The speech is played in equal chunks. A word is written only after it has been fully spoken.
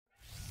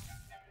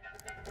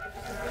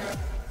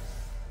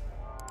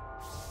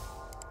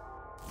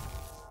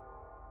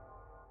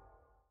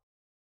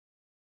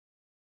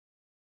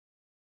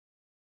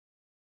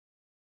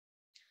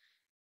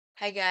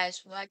Hi guys,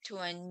 back to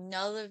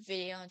another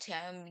video and today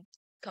I'm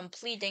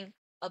completing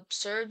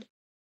absurd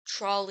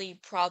trolley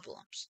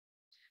problems.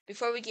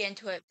 Before we get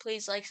into it,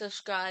 please like,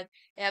 subscribe,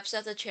 it helps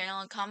out the channel,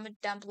 and comment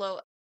down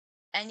below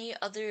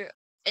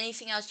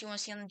anything else you want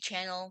to see on the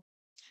channel.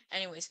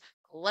 Anyways,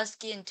 let's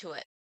get into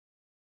it.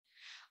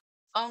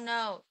 Oh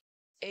no,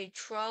 a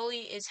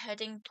trolley is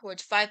heading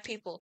towards 5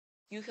 people.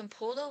 You can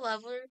pull the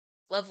lever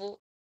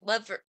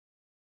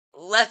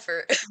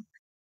lever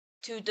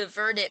to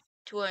divert it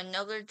to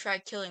another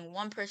track, killing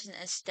one person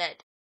instead.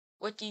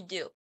 What do you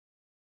do?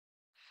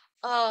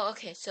 Oh,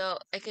 okay, so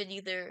I could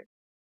either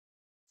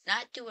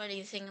not do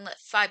anything and let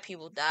 5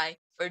 people die,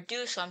 or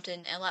do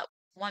something and let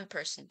one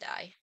person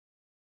die.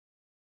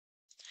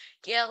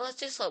 Yeah, let's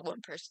just let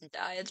one person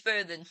die. It's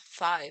better than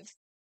 5.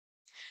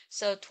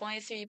 So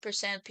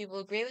 23% of people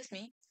agree with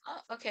me.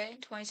 Oh, okay,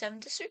 27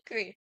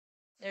 disagree.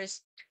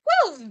 There's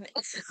 12.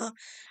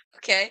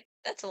 Okay,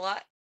 that's a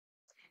lot.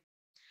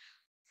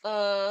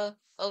 Oh,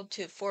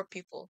 to 4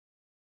 people.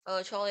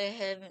 Trolley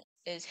ahead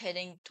is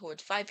heading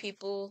towards 5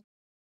 people.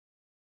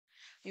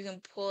 You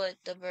can pull it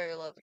the very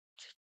low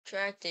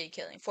track,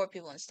 killing 4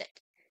 people instead.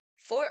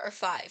 4 or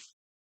 5?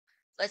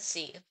 Let's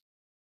see.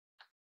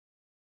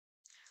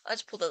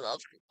 Let's pull the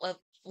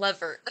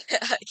lever.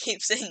 I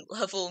keep saying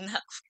level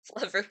now.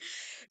 Lever.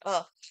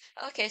 Oh,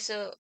 okay.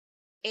 So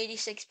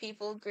 86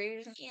 people agree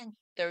with me and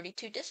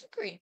 32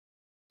 disagree.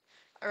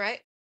 All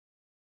right.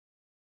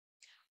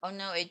 Oh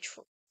no.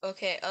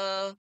 Okay.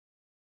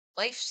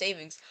 Life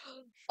savings.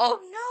 Oh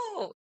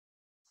no.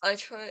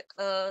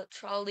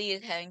 Trolley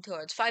is heading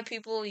towards 5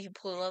 people. You can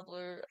pull the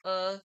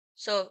lever.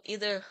 So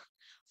either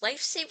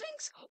life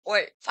savings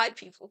or 5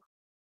 people.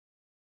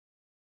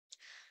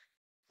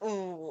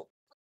 Ooh.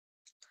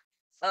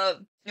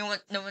 No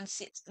one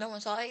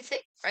saw anything,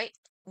 right?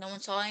 No one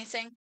saw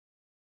anything.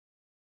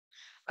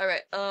 All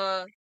right.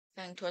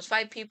 Heading towards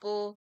 5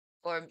 people,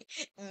 or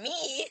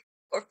me,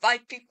 or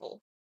 5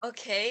 people.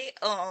 Okay.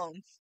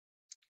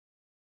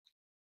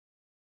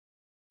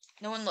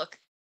 No one look.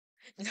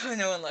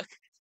 No one look.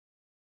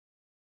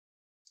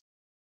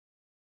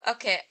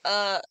 Okay.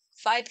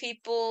 5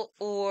 people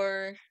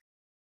or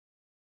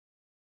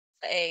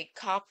a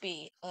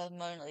copy of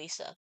Mona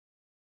Lisa.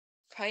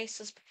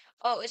 Priceless.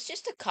 Oh, it's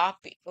just a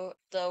copy, or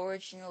the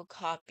original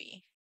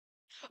copy.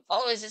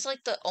 Oh, is this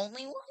like the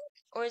only one,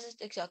 or is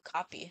it a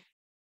copy?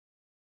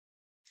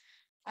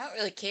 I don't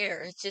really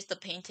care. It's just a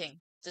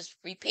painting. Just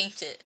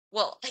repaint it.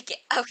 Well,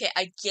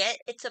 I get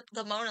it's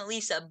the Mona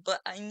Lisa,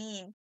 but I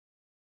mean,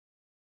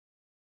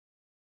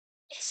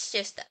 it's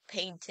just a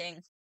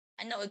painting.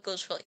 I know it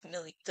goes for like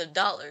millions of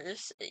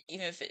dollars,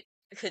 even if it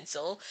could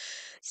sell,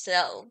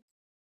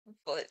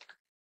 but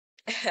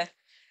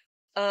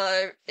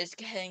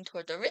it's heading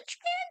toward the rich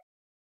man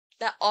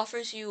that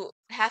offers you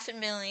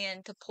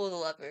 $500,000 to pull the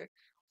lever,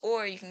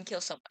 or you can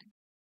kill someone.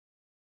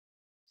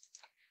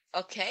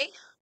 Okay,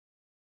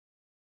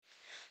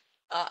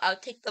 I'll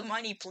take the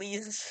money,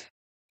 please.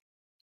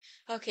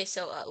 Okay,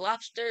 so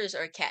lobsters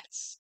or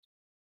cats?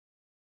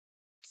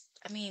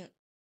 I mean,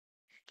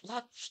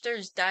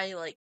 lobsters die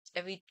like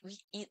we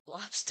eat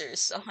lobsters,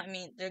 so I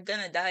mean they're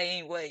gonna die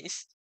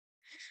anyways.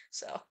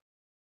 So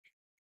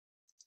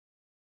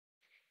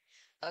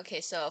okay,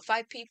 so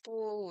 5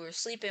 people who are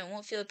sleeping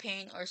won't feel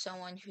pain, or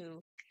someone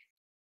who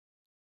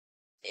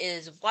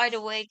is wide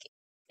awake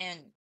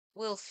and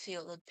will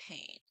feel the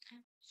pain.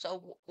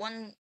 So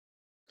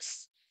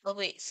oh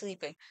wait,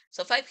 sleeping.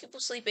 So 5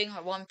 people sleeping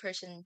or one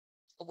person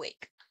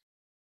awake.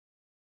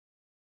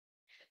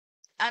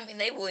 I mean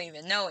they won't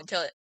even know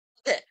until it.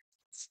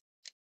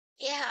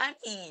 Yeah, I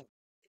mean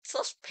it's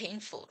less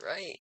painful,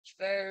 right? It's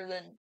better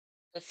than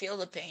to feel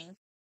the pain.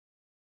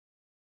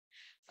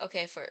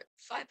 Okay, for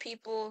 5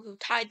 people who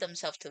tied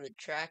themselves to the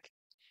track,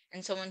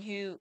 and someone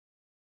who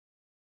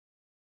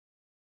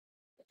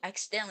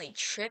accidentally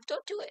tripped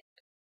onto it.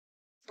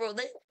 Bro,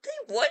 they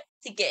want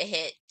to get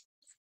hit.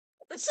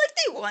 It's like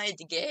they wanted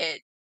to get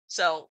hit.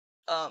 So,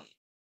 um,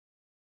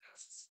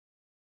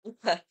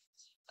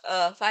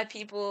 5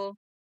 people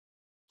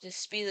just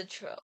speed the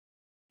trail.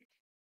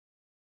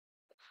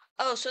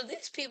 Oh, so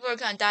these people are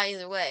gonna die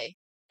either way,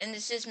 and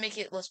this just make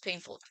it less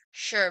painful.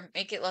 Sure,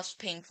 make it less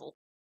painful.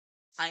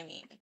 I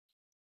mean,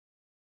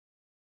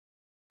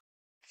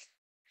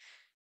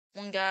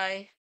 one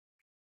guy,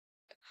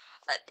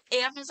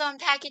 Amazon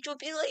package will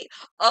be late.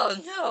 Oh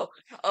no.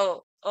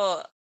 Oh,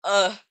 uh,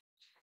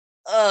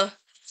 uh.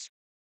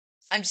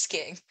 I'm just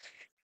kidding.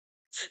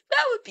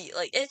 That would be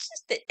like it's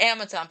just the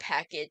Amazon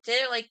package.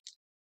 They're like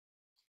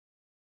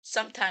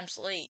sometimes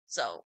late,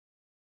 so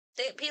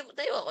they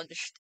will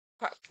understand.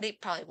 They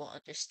probably won't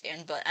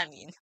understand, but I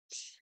mean,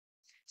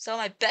 so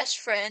my best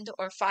friend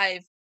or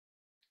 5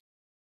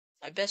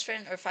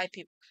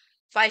 people,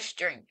 5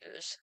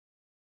 strangers.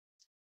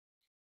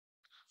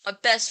 My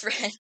best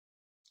friend,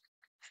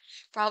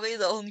 probably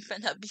the only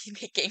friend I'd be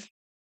making.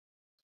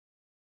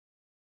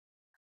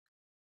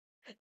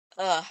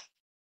 Uh,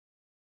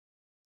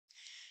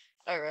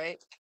 all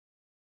right.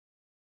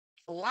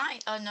 Line.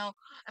 Oh no,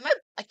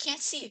 I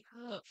can't see.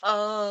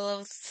 Oh,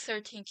 level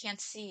 13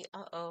 can't see.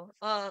 Uh-oh.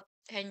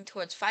 heading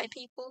towards 5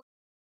 people,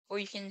 or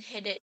you can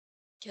hit it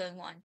killing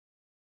 1.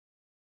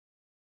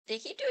 They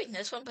keep doing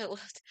this one, but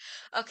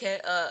okay,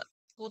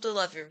 pull the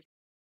lever.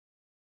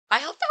 I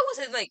hope that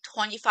wasn't like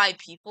 25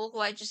 people who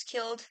I just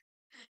killed.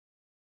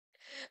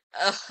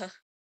 Uh,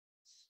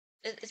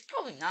 it's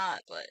probably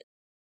not, but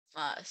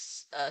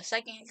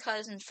second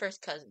cousins,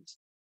 first cousins.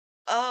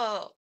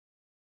 Oh,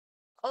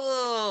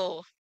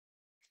 oh,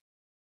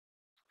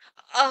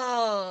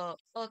 oh,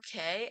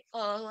 okay.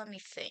 Let me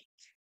think.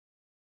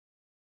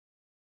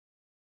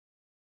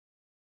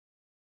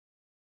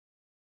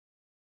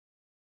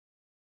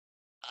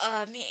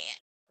 Man,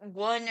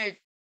 1 or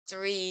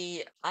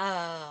 3.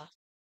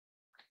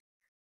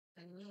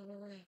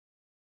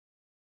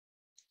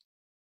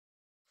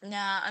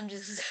 Nah, I'm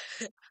just.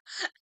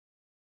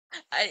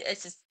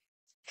 It's just.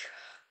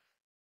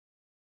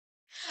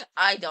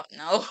 I don't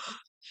know.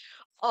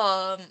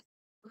 Um,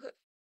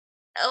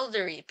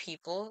 elderly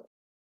people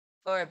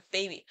or a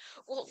baby.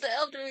 Well, the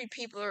elderly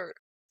people are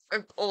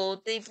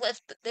old. They've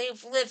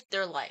lived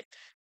their life.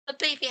 The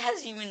baby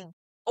hasn't even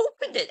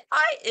opened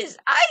his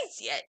eyes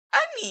yet.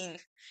 I mean,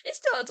 it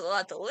still has a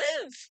lot to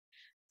live.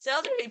 The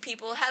elderly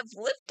people have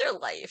lived their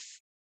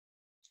life.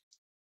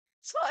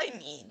 So I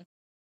mean,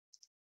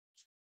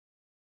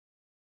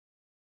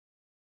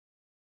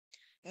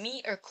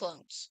 me or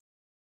clones?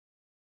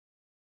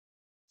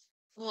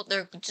 Well,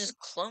 they're just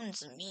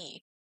clones of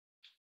me.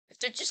 If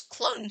they're just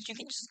clones, you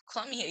can just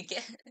clone me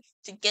again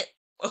to get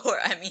more.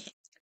 I mean,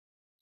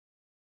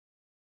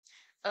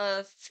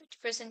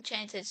 50%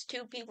 chance it's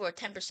 2 people, or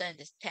 10%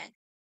 is 10.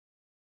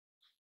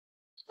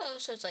 Oh,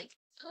 so it's like,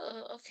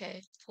 oh,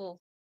 okay,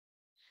 cool.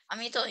 I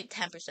mean, it's only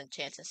 10%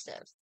 chance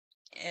instead of,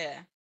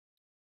 yeah.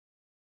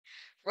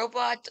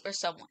 Robot or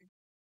someone?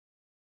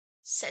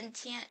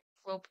 Sentient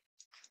robot.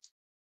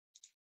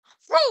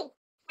 Bro,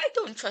 I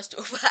don't trust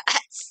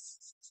robots.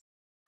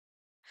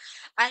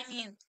 I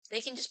mean,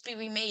 they can just be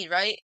remade,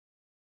 right?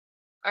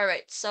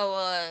 Alright,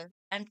 so,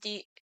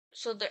 empty.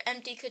 So they're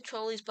empty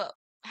controllers, but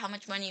how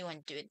much money you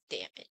want to do it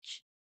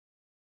damage?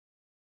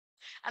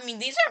 I mean,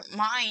 these aren't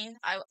mine.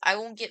 I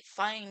won't get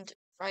fined,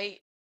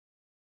 right?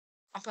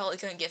 I'm probably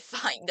gonna get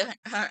fined,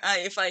 aren't I,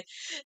 if I.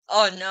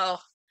 Oh no.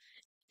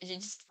 You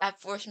just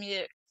that forced me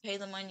to pay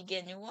the money to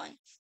get a new one.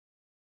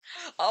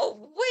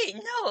 Oh wait,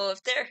 no,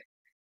 if they're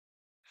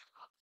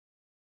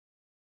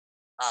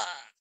uh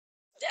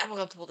I'm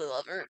gonna pull the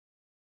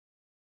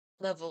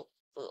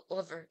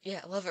lever,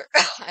 yeah, lever.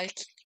 I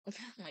can't,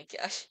 oh my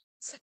gosh.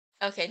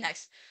 Okay,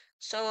 next.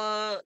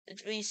 So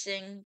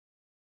racing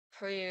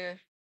for your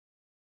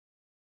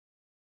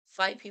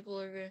 5 people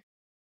over.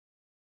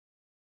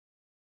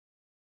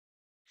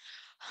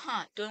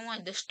 Huh, do I want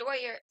to destroy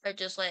it or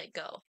just let it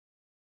go?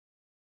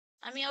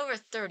 I mean, over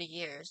 30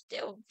 years,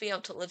 they'll be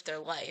able to live their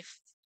life.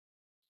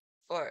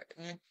 Or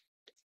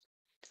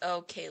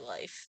okay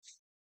life.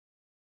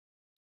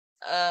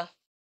 Uh,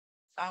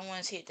 I want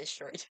to see it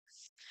destroyed.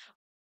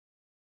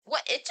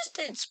 What? It just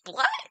didn't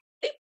splat.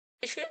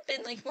 It should have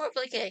been like more of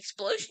like an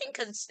explosion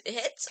because it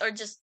hits or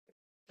just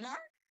more.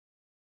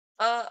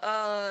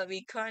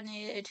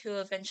 Reincarnated to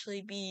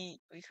eventually be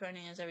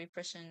reincarnated as every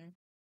person.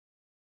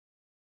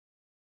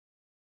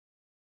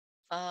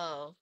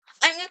 Oh,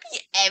 I'm gonna be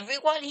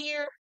everyone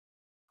here.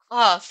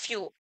 Oh,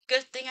 phew.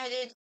 Good thing I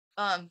did.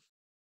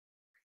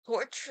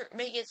 Torture.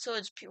 Make it so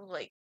it's people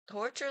like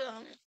torture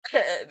them.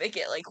 Make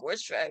it like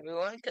worse for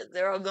everyone because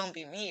they're all gonna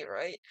be me,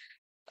 right?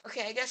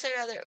 Okay, I guess I'd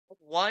rather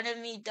one of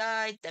me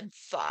died than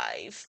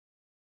 5.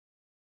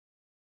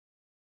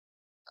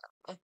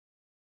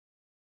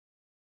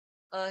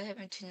 Uh,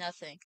 Having to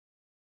nothing.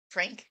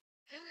 Frank?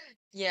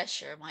 Yeah,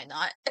 sure, why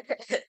not?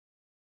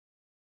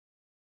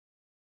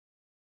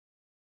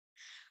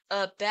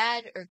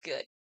 Bad or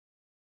good?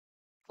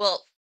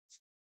 Well,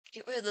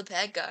 get rid of the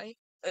bad guy.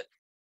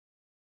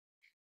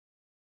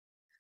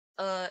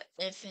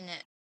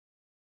 Infinite.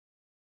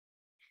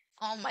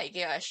 Oh my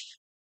gosh.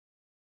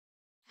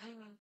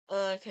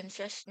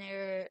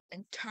 Concessionaire,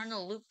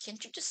 internal loop.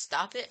 Can't you just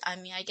stop it? I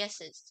mean, I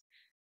guess it's,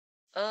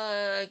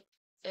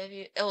 if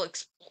you, it'll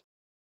explode.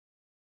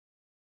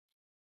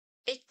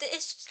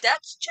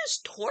 That's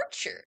just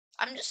torture.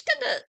 I'm just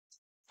gonna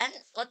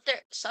let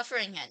their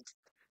suffering end.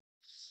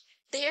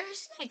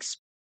 There's an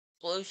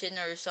explosion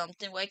or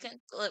something. Why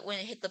can't, like, when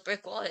it hit the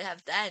brick wall, it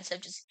have that instead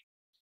of just,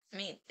 I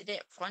mean, it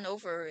didn't run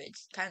over,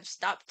 it's kind of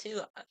stopped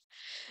too.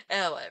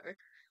 Whatever.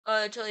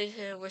 Totally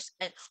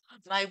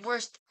my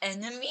worst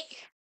enemy?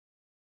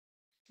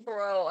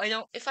 Bro, I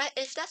don't, if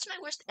that's my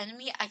worst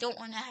enemy, I don't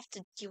want to have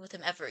to deal with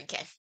him ever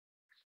again.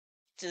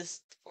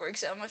 Just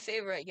works out my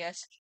favor, I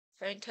guess.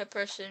 Find a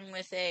person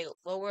with a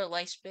lower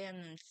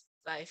lifespan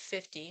by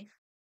 50.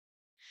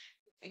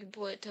 You can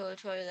put it to a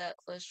toy that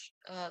was,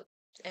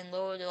 and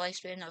lower the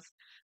lifespan of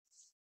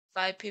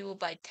 5 people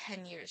by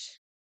 10 years.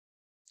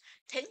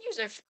 10 years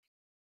are,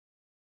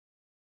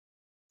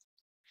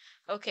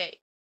 okay,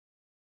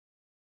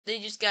 they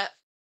just got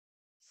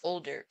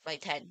older by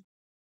 10.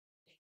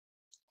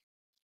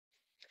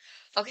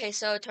 Okay,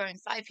 so turn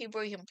 5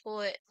 people, you can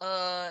pull it,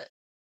 to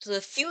the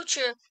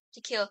future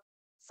to kill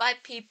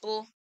 5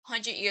 people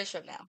 100 years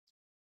from now.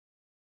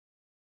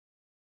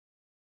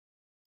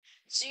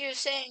 So you're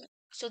saying,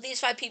 so these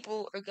 5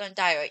 people are gonna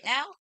die right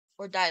now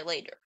or die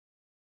later?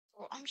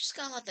 Well, I'm just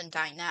gonna let them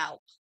die now.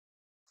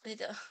 Wait,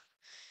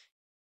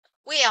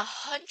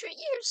 100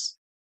 years?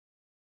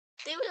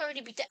 They would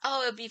already be dead.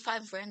 Oh, it'd be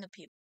 5 random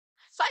people.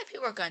 5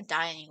 people are gonna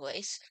die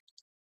anyways.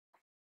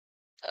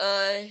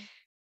 Uh,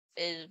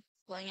 is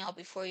playing out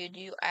before you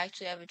do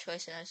actually have a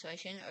choice in that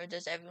situation, or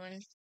does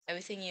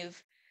everything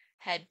you've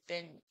had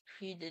been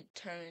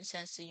predetermined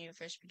since the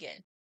universe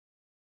began?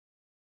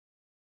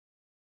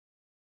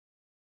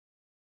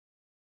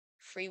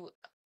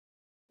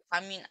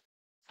 I mean,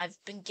 I've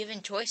been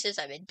given choices.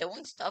 I've been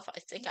doing stuff. I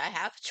think I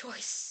have a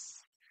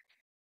choice.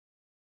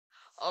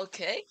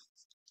 Okay.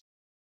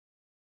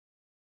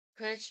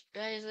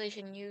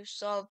 Congratulations, you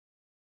saw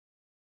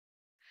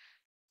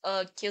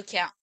kill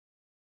count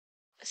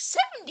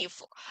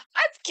 74.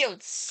 I've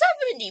killed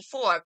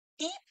 74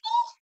 people.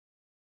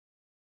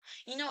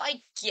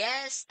 I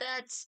guess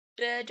that's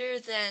better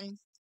than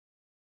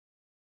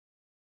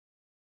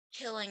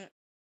killing.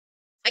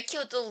 I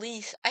killed the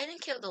least. I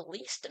didn't kill the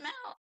least amount.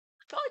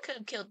 I probably could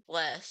have killed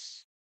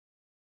less.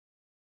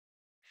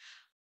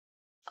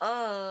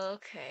 Oh,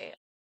 okay.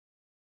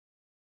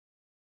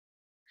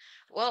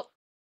 Well,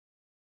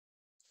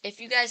 if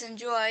you guys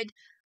enjoyed,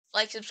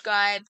 like,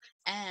 subscribe,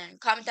 and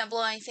comment down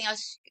below anything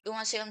else you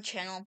want to see on the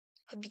channel.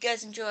 Hope you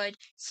guys enjoyed.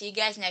 See you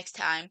guys next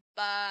time.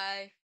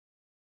 Bye.